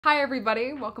Hi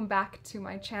everybody, welcome back to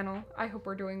my channel. I hope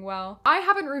we're doing well. I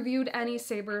haven't reviewed any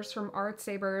sabers from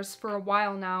Artsabers for a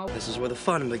while now. This is where the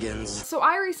fun begins. So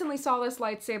I recently saw this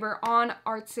lightsaber on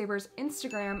Artsabers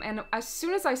Instagram, and as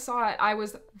soon as I saw it, I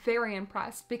was very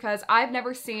impressed because I've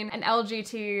never seen an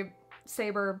LGT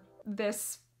saber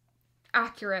this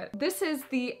accurate. This is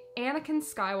the Anakin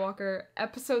Skywalker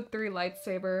Episode 3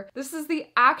 lightsaber. This is the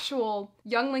actual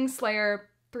Youngling Slayer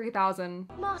 3000.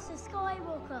 Master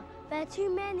Skywalker, there are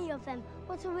too many of them.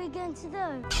 What are we going to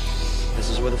do? This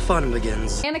is where the fun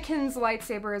begins. Anakin's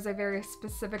lightsaber is a very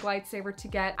specific lightsaber to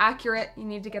get accurate. You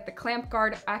need to get the clamp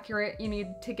guard accurate. You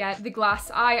need to get the glass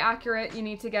eye accurate. You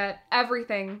need to get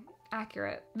everything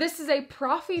accurate. This is a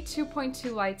Profi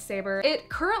 2.2 lightsaber. It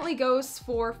currently goes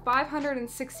for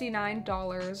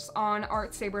 $569 on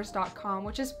artsabers.com,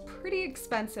 which is pretty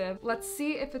expensive. Let's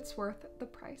see if it's worth the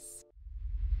price.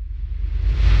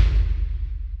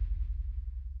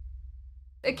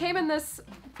 It came in this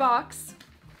box.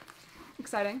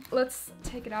 Exciting. Let's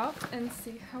take it out and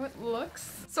see how it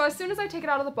looks. So as soon as I take it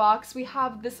out of the box, we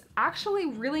have this actually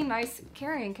really nice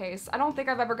carrying case. I don't think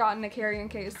I've ever gotten a carrying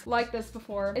case like this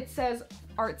before. It says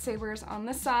Artsabers on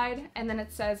this side, and then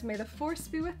it says, "May the Force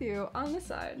be with you" on this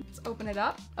side. Let's open it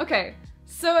up. Okay,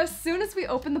 so as soon as we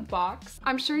open the box,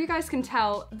 I'm sure you guys can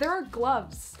tell there are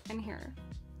gloves in here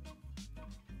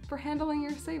for handling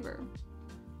your saber.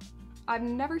 I've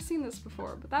never seen this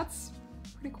before, but that's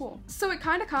pretty cool. So it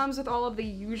kind of comes with all of the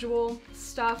usual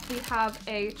stuff. We have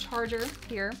a charger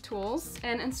here, tools,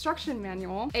 an instruction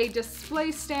manual, a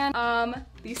display stand,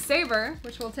 the saber,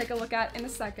 which we'll take a look at in a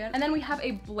second, and then we have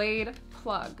a blade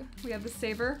plug. We have the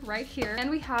saber right here, and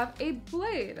we have a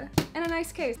blade in a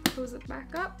nice case. Close it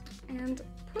back up and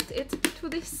put it to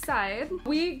the side.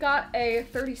 We got a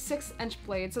 36-inch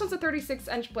blade. So it's a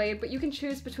 36-inch blade, but you can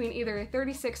choose between either a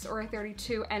 36 or a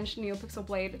 32-inch NeoPixel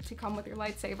blade to come with your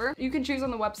lightsaber. You can choose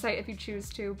on the website if you choose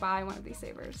to buy one of these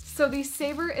sabers. So the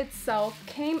saber itself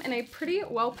came in a pretty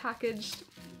well-packaged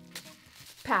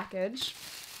package.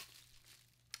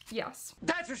 Yes.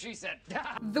 That's what she said.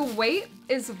 The weight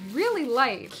is really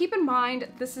light. Keep in mind,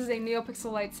 this is a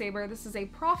NeoPixel lightsaber. This is a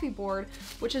Profi board,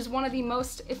 which is one of the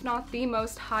most, if not the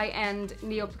most high-end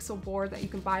NeoPixel board that you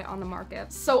can buy on the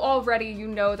market. So already you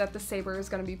know that the saber is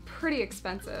gonna be pretty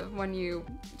expensive when you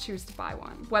choose to buy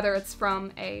one. Whether it's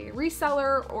from a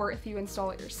reseller or if you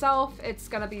install it yourself, it's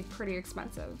gonna be pretty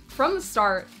expensive. From the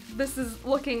start, this is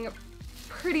looking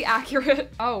pretty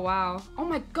accurate. Oh wow. Oh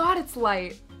my god, it's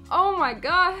light. Oh my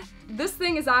god. This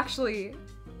thing is actually,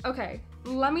 okay,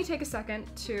 let me take a second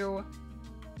to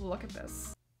look at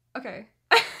this. Okay,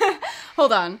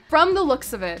 hold on. From the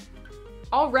looks of it,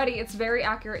 already it's very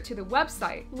accurate to the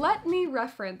website. Let me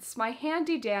reference my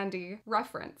handy dandy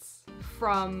reference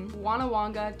from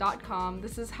wanawanga.com.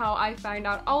 This is how I find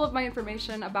out all of my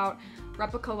information about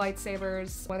replica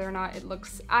lightsabers, whether or not it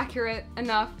looks accurate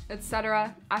enough,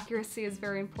 etc. Accuracy is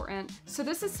very important. So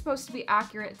this is supposed to be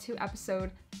accurate to Episode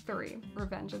 3,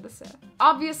 Revenge of the Sith.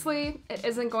 Obviously, it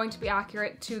isn't going to be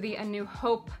accurate to the A New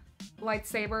Hope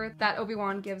lightsaber that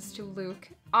Obi-Wan gives to Luke.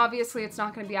 Obviously, it's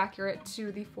not going to be accurate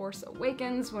to The Force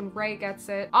Awakens when Rey gets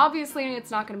it. Obviously,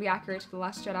 it's not going to be accurate to The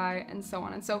Last Jedi, and so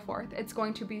on and so forth. It's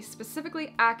going to be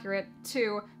specifically accurate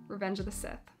to Revenge of the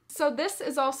Sith. So this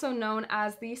is also known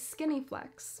as the Skinny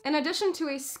Flex. In addition to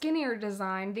a skinnier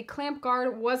design, the clamp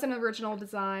guard was an original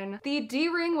design. The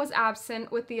D-ring was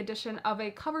absent with the addition of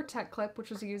a cover tech clip, which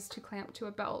was used to clamp to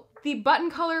a belt. The button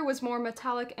color was more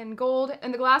metallic and gold,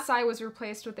 and the glass eye was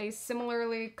replaced with a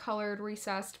similarly colored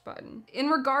recessed button. In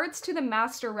regards to the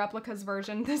Master Replicas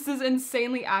version, this is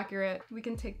insanely accurate. We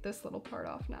can take this little part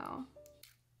off now.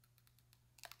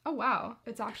 Oh wow,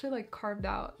 it's actually like carved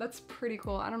out. That's pretty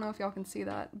cool. I don't know if y'all can see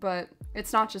that, but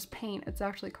it's not just paint, it's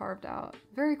actually carved out.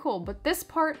 Very cool, but this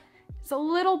part is a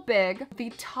little big.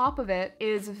 The top of it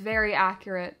is very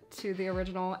accurate to the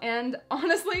original, and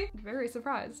honestly, very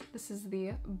surprised. This is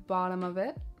the bottom of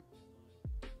it.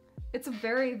 It's a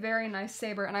very, very nice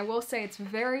saber, and I will say it's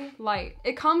very light.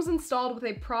 It comes installed with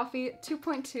a Profi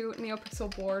 2.2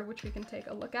 NeoPixel board, which we can take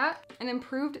a look at. An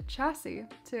improved chassis,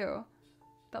 too.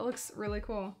 That looks really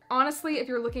cool. Honestly, if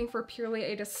you're looking for purely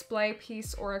a display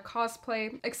piece or a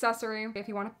cosplay accessory, if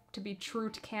you want it to be true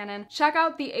to canon, check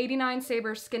out the 89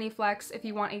 Saber Skinny Flex if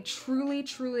you want a truly,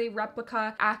 truly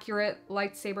replica accurate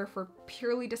lightsaber for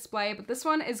purely display. But this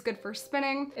one is good for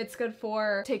spinning. It's good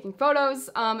for taking photos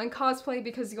and cosplay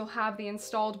because you'll have the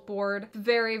installed board.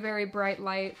 Very, very bright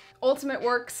light. Ultimate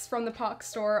Works from the POC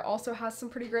store also has some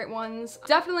pretty great ones.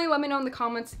 Definitely let me know in the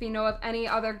comments if you know of any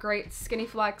other great Skinny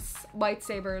Flex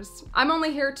lightsabers. I'm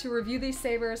only here to review these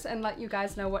sabers and let you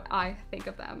guys know what I think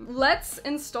of them. Let's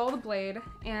install the blade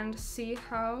and and see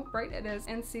how bright it is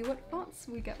and see what fonts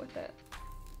we get with it.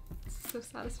 It's so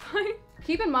satisfying.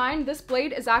 Keep in mind, this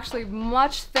blade is actually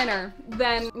much thinner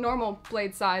than normal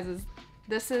blade sizes.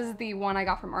 This is the one I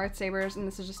got from Artsabers, and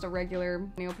this is just a regular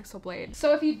NeoPixel blade.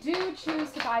 So if you do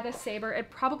choose to buy this saber, it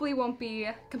probably won't be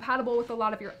compatible with a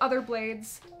lot of your other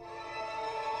blades.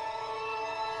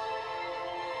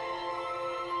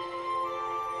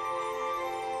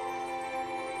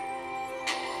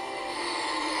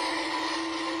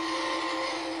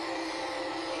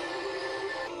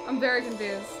 I'm very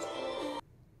confused.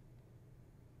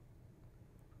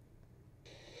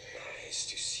 Nice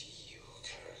to see you,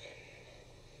 Kurgan.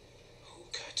 Who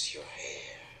cuts your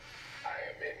hair? I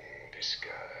am in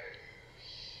disguise.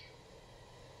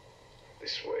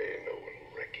 This way no one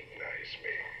will recognize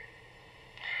me.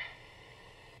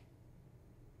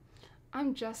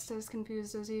 I'm just as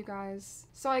confused as you guys.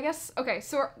 So I guess, okay.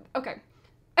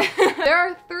 There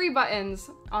are 3 buttons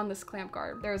on this clamp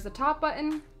guard. There's the top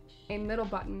button, a middle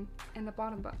button, and the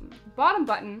bottom button. The bottom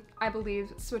button, I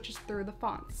believe, switches through the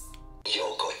fonts.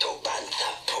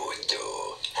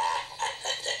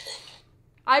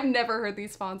 I've never heard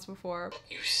these fonts before.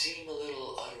 You seem a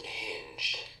little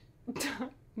unhinged.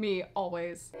 Me,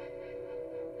 always.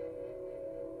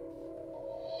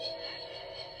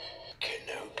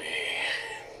 Kenobi.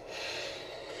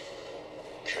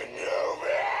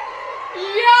 Kenobi.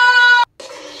 Yeah!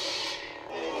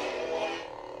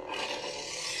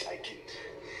 I can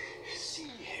see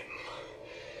him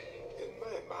in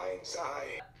my mind's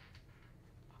eye.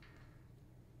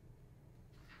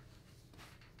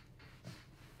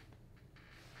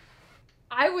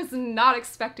 I was not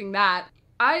expecting that.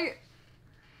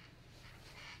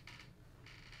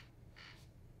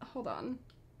 Hold on.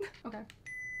 Okay.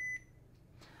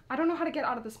 I don't know how to get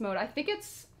out of this mode. I think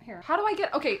it's here. How do I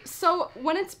get, okay, so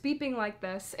when it's beeping like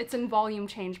this, it's in volume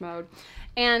change mode.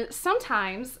 And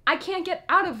sometimes I can't get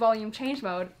out of volume change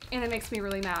mode and it makes me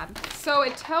really mad. So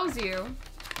it tells you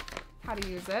how to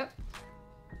use it.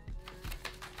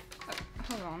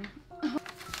 Hold on.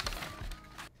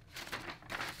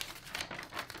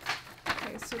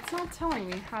 Okay, so it's not telling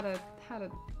me how to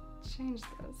change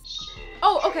this.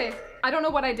 Oh, okay. I don't know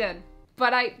what I did,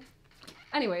 but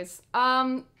anyways,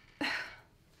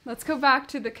 let's go back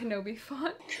to the Kenobi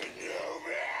font.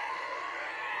 Kenobi.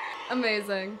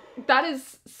 Amazing. That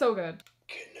is so good.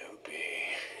 Kenobi.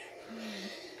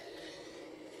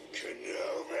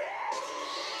 Kenobi.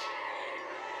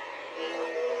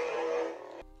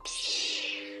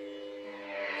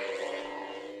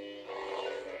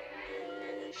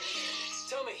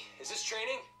 Tell me, is this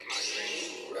training?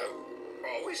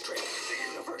 Always training. The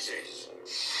universe is.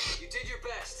 You did your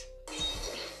best.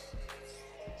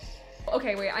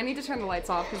 Okay, wait, I need to turn the lights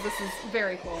off because this is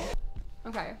very cool.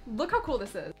 Okay, look how cool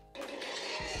this is.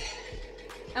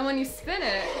 And when you spin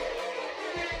it,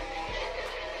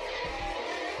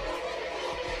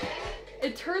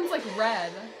 it turns like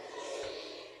red.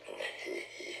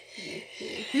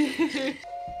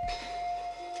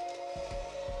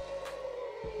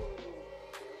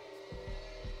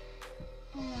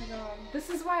 Oh my god. This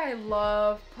is why I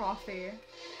love Profi.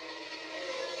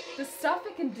 The stuff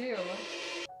it can do.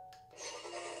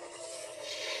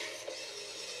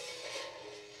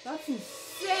 That's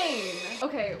insane.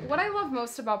 Okay, what I love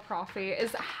most about Profi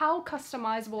is how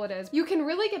customizable it is. You can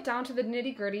really get down to the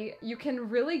nitty-gritty. You can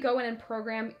really go in and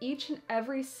program each and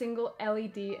every single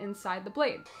LED inside the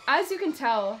blade. As you can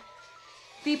tell,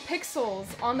 the pixels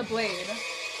on the blade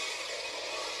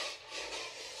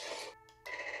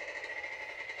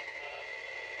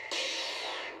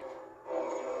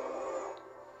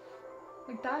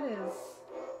like that is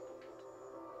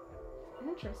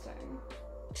interesting.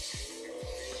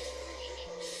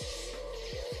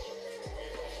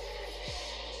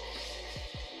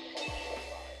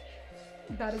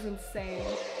 That is insane.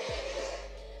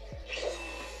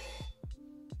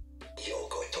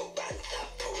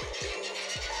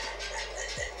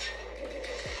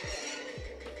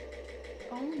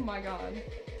 Oh my god.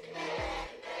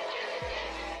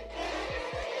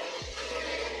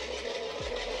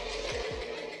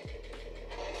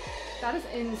 That is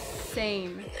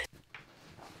insane.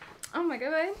 Oh my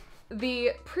god.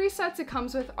 The presets it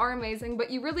comes with are amazing,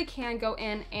 but you really can go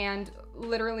in and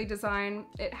literally design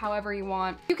it however you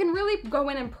want. You can really go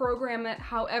in and program it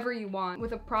however you want.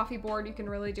 With a Profi board, you can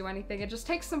really do anything. It just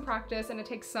takes some practice and it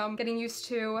takes some getting used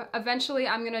to. Eventually,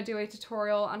 I'm gonna do a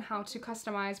tutorial on how to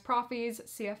customize Profis,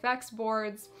 CFX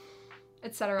boards,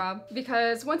 etc.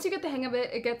 Because once you get the hang of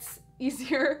it, it gets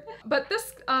easier. But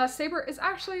this saber is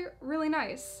actually really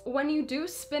nice. When you do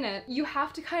spin it, you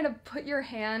have to kind of put your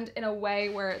hand in a way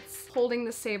where it's holding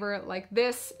the saber like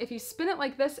this. If you spin it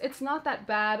like this, it's not that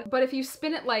bad, but if you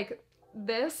spin it like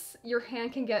this, your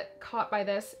hand can get caught by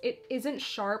this. It isn't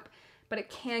sharp, but it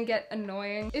can get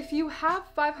annoying. If you have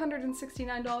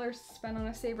 $569 to spend on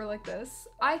a saber like this,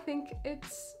 I think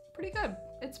it's pretty good.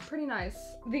 It's pretty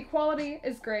nice. The quality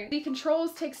is great. The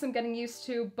controls take some getting used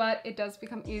to, but it does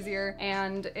become easier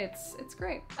and it's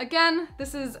great. Again,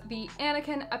 this is the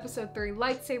Anakin Episode 3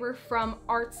 lightsaber from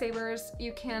Artsabers.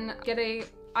 You can get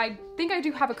I think I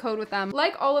do have a code with them.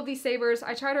 Like all of these sabers,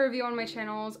 I try to review on my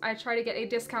channels. I try to get a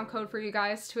discount code for you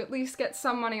guys to at least get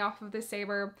some money off of this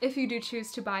saber if you do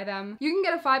choose to buy them. You can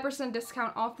get a 5%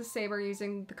 discount off the saber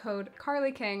using the code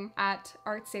CarlyKing at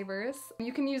Artsabers.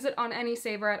 You can use it on any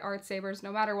saber at Artsabers,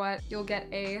 no matter what. You'll get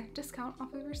a discount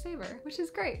off of your saber, which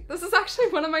is great. This is actually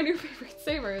one of my new favorite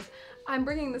sabers. I'm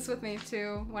bringing this with me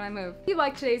to when I move. If you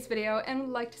liked today's video and would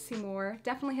like to see more,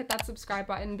 definitely hit that subscribe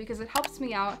button because it helps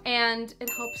me out and it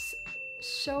helps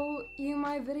show you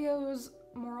my videos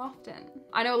more often.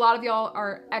 I know a lot of y'all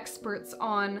are experts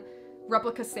on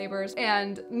replica sabers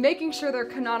and making sure they're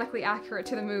canonically accurate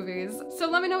to the movies. So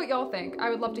let me know what y'all think. I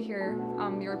would love to hear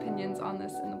your opinions on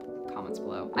this in the comments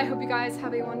below. I hope you guys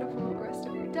have a wonderful rest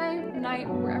of your day, night,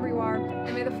 wherever you are,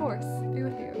 and may the Force be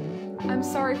with you. I'm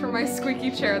sorry for my squeaky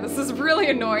chair. This is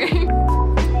really annoying.